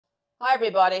Hi,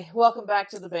 everybody. Welcome back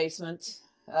to the basement.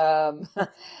 Um,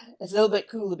 it's a little bit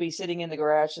cool to be sitting in the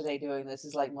garage today doing this.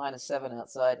 It's like -7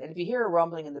 outside. And if you hear a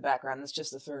rumbling in the background, that's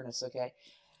just the furnace, okay?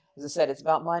 As I said, it's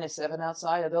about -7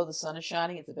 outside. Although the sun is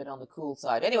shining, it's a bit on the cool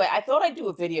side. Anyway, I thought I'd do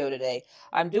a video today.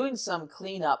 I'm doing some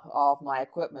cleanup of my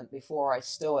equipment before I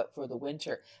stow it for the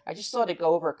winter. I just thought I'd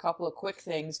go over a couple of quick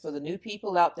things for the new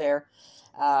people out there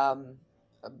um,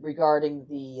 regarding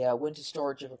the winter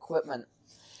storage of equipment.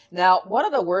 Now, one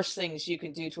of the worst things you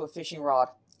can do to a fishing rod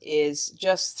is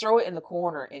just throw it in the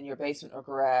corner in your basement or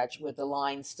garage with the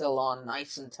line still on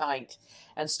nice and tight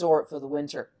and store it for the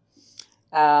winter.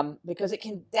 Because it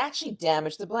can actually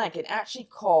damage the blank. It actually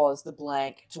cause the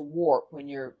blank to warp when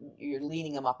you're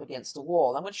leaning them up against the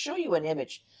wall. I'm going to show you an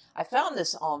image. I found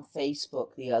this on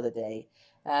Facebook the other day,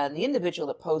 and the individual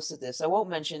that posted this, I won't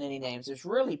mention any names, was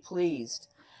really pleased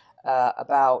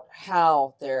about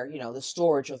how the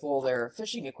storage of all their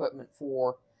fishing equipment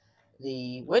for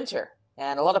the winter.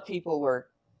 And a lot of people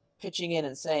were pitching in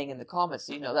and saying in the comments,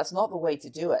 that's not the way to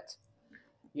do it.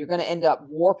 You're going to end up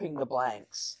warping the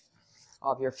blanks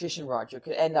of your fishing rod. You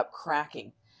could end up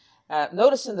cracking.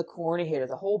 Notice in the corner here, there's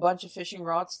a whole bunch of fishing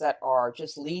rods that are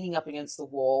just leaning up against the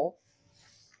wall.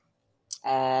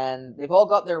 And they've all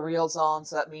got their reels on,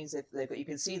 so that means you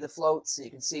can see the floats, so you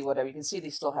can see whatever. You can see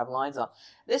they still have lines on.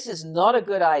 This is not a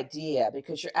good idea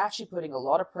because you're actually putting a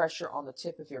lot of pressure on the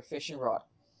tip of your fishing rod.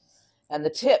 And the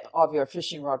tip of your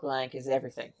fishing rod blank is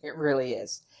everything. It really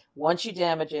is. Once you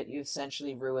damage it, you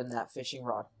essentially ruin that fishing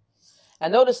rod.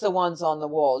 And notice the ones on the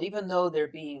wall. Even though they're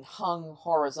being hung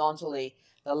horizontally,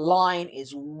 the line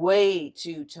is way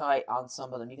too tight on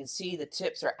some of them. You can see the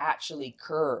tips are actually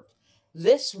curved.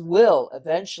 This will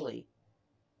eventually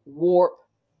warp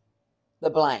the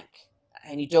blank,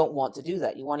 and you don't want to do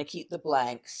that. You want to keep the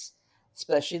blanks,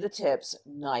 especially the tips,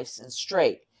 nice and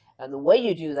straight. And the way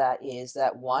you do that is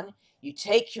that, one, you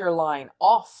take your line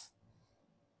off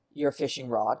your fishing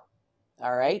rod,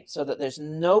 all right, so that there's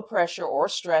no pressure or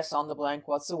stress on the blank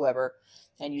whatsoever,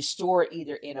 and you store it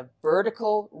either in a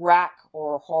vertical rack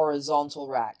or a horizontal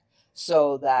rack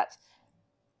so that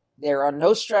there are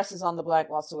no stresses on the blank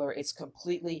whatsoever. It's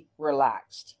completely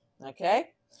relaxed,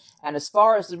 okay? And as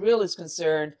far as the reel is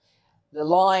concerned, the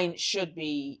line should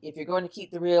be, if you're going to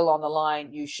keep the reel on the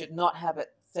line, you should not have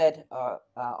it fed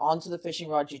onto the fishing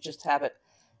rod. You just have it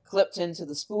clipped into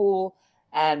the spool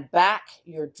and back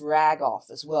your drag off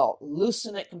as well.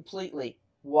 Loosen it completely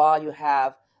while you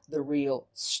have the reel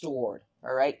stored,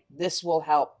 all right? This will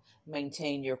help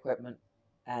maintain your equipment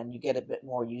and you get a bit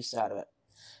more use out of it.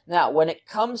 Now, when it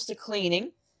comes to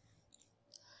cleaning,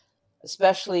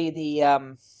 especially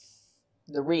the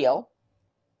reel,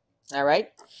 all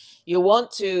right, you want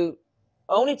to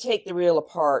only take the reel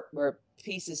apart where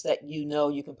pieces that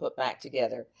you can put back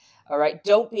together. All right,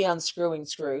 don't be unscrewing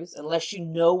screws unless you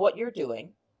know what you're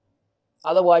doing.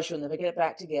 Otherwise, you'll never get it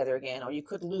back together again, or you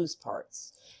could lose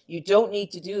parts. You don't need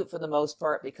to do it for the most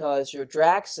part because your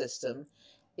drag system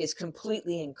is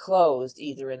completely enclosed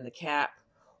either in the cap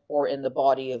or in the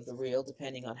body of the reel,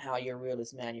 depending on how your reel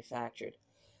is manufactured.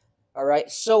 All right,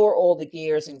 so are all the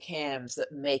gears and cams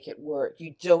that make it work.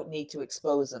 You don't need to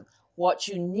expose them. What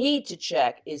you need to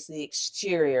check is the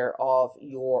exterior of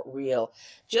your reel.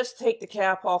 Just take the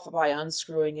cap off by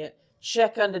unscrewing it.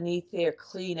 Check underneath there,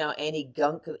 clean out any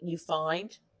gunk that you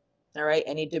find, all right,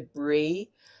 any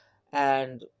debris,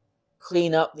 and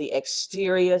clean up the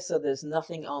exterior so there's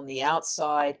nothing on the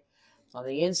outside. On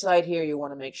the inside here, you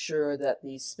want to make sure that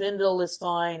the spindle is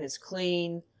fine, is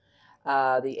clean.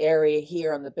 The area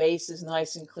here on the base is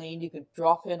nice and clean. You can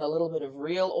drop in a little bit of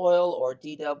reel oil or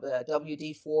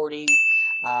WD-40.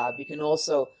 You can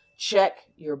also check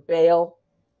your bail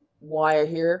wire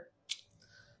here.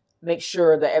 Make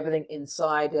sure that everything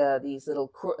inside these little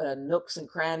nooks and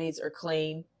crannies are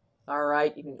clean. All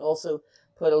right. You can also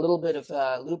put a little bit of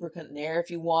lubricant in there if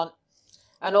you want.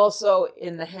 And also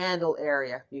in the handle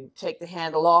area, you take the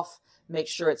handle off, make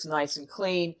sure it's nice and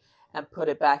clean, and put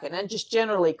it back in. And just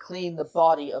generally clean the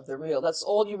body of the reel. That's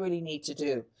all you really need to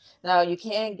do. Now, you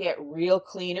can get reel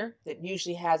cleaner that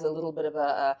usually has a little bit of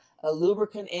a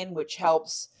lubricant in, which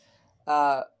helps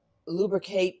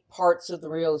lubricate parts of the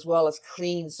reel as well as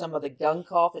clean some of the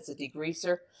gunk off. It's a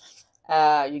degreaser.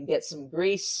 You can get some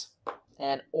grease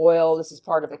and oil. This is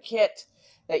part of a kit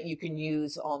that you can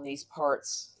use on these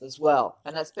parts as well.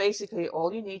 And that's basically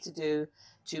all you need to do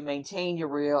to maintain your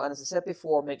reel. And as I said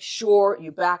before, make sure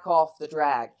you back off the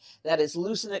drag. That is,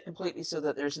 loosen it completely so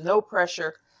that there's no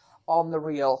pressure on the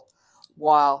reel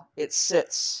while it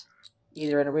sits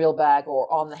either in a reel bag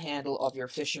or on the handle of your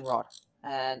fishing rod.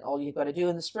 And all you've got to do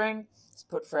in the spring is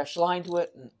put fresh line to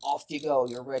it, and off you go.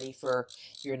 You're ready for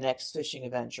your next fishing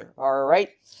adventure. All right.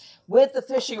 With the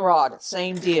fishing rod,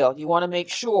 same deal. You want to make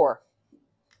sure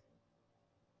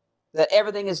that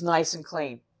everything is nice and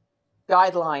clean.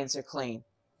 Guidelines are clean.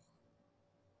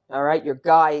 All right. Your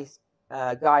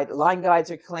line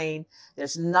guides are clean.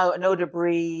 There's no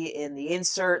debris in the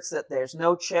inserts. That there's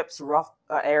no chips, rough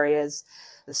areas.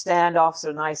 The standoffs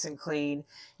are nice and clean.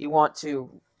 You want to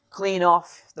clean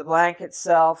off the blank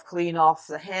itself, clean off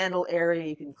the handle area.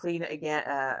 You can clean it again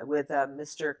with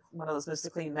one of those Mr.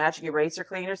 Clean Magic Eraser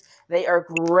cleaners. They are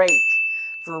great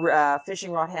for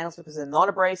fishing rod handles because they're not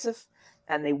abrasive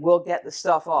and they will get the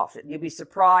stuff off. You'll be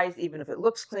surprised, even if it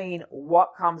looks clean,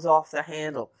 what comes off the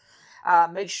handle.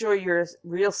 Make sure your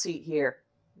reel seat here,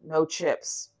 no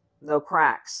chips, no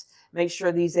cracks. Make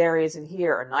sure these areas in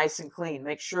here are nice and clean.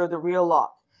 Make sure the reel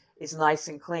lock is nice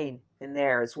and clean in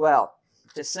there as well.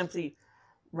 Just simply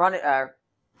rub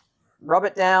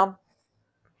it down,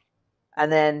 and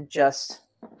then just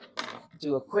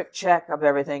do a quick check of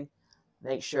everything.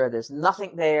 Make sure there's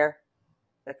nothing there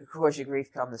that could cause you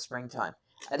grief come the springtime.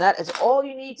 And that is all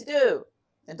you need to do.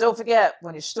 And don't forget,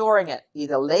 when you're storing it,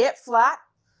 either lay it flat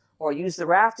or use the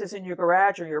rafters in your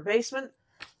garage or your basement,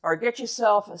 or get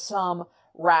yourself some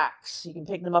racks. You can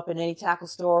pick them up in any tackle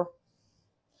store.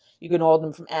 You can order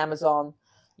them from Amazon.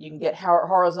 You can get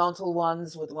horizontal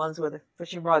ones with ones where the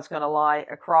fishing rod's going to lie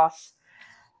across,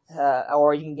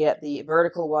 or you can get the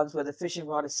vertical ones where the fishing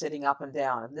rod is sitting up and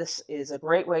down. And this is a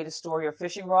great way to store your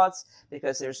fishing rods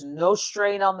because there's no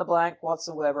strain on the blank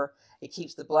whatsoever. It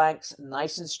keeps the blanks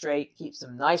nice and straight, keeps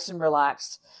them nice and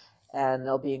relaxed, and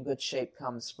they'll be in good shape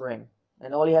come spring.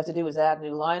 And all you have to do is add a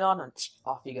new line on, and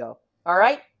off you go. All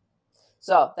right?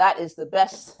 So that is the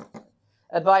best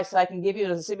advice I can give you.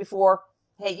 As I said before,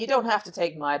 hey, you don't have to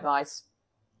take my advice.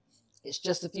 It's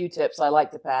just a few tips I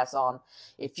like to pass on.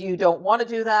 If you don't want to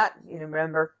do that, you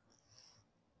remember,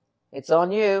 it's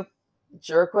on you. It's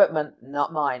your equipment,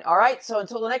 not mine. All right, so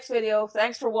until the next video,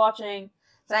 thanks for watching.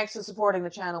 Thanks for supporting the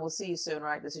channel. We'll see you soon,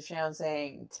 right? This is Sharon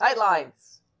saying, tight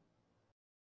lines.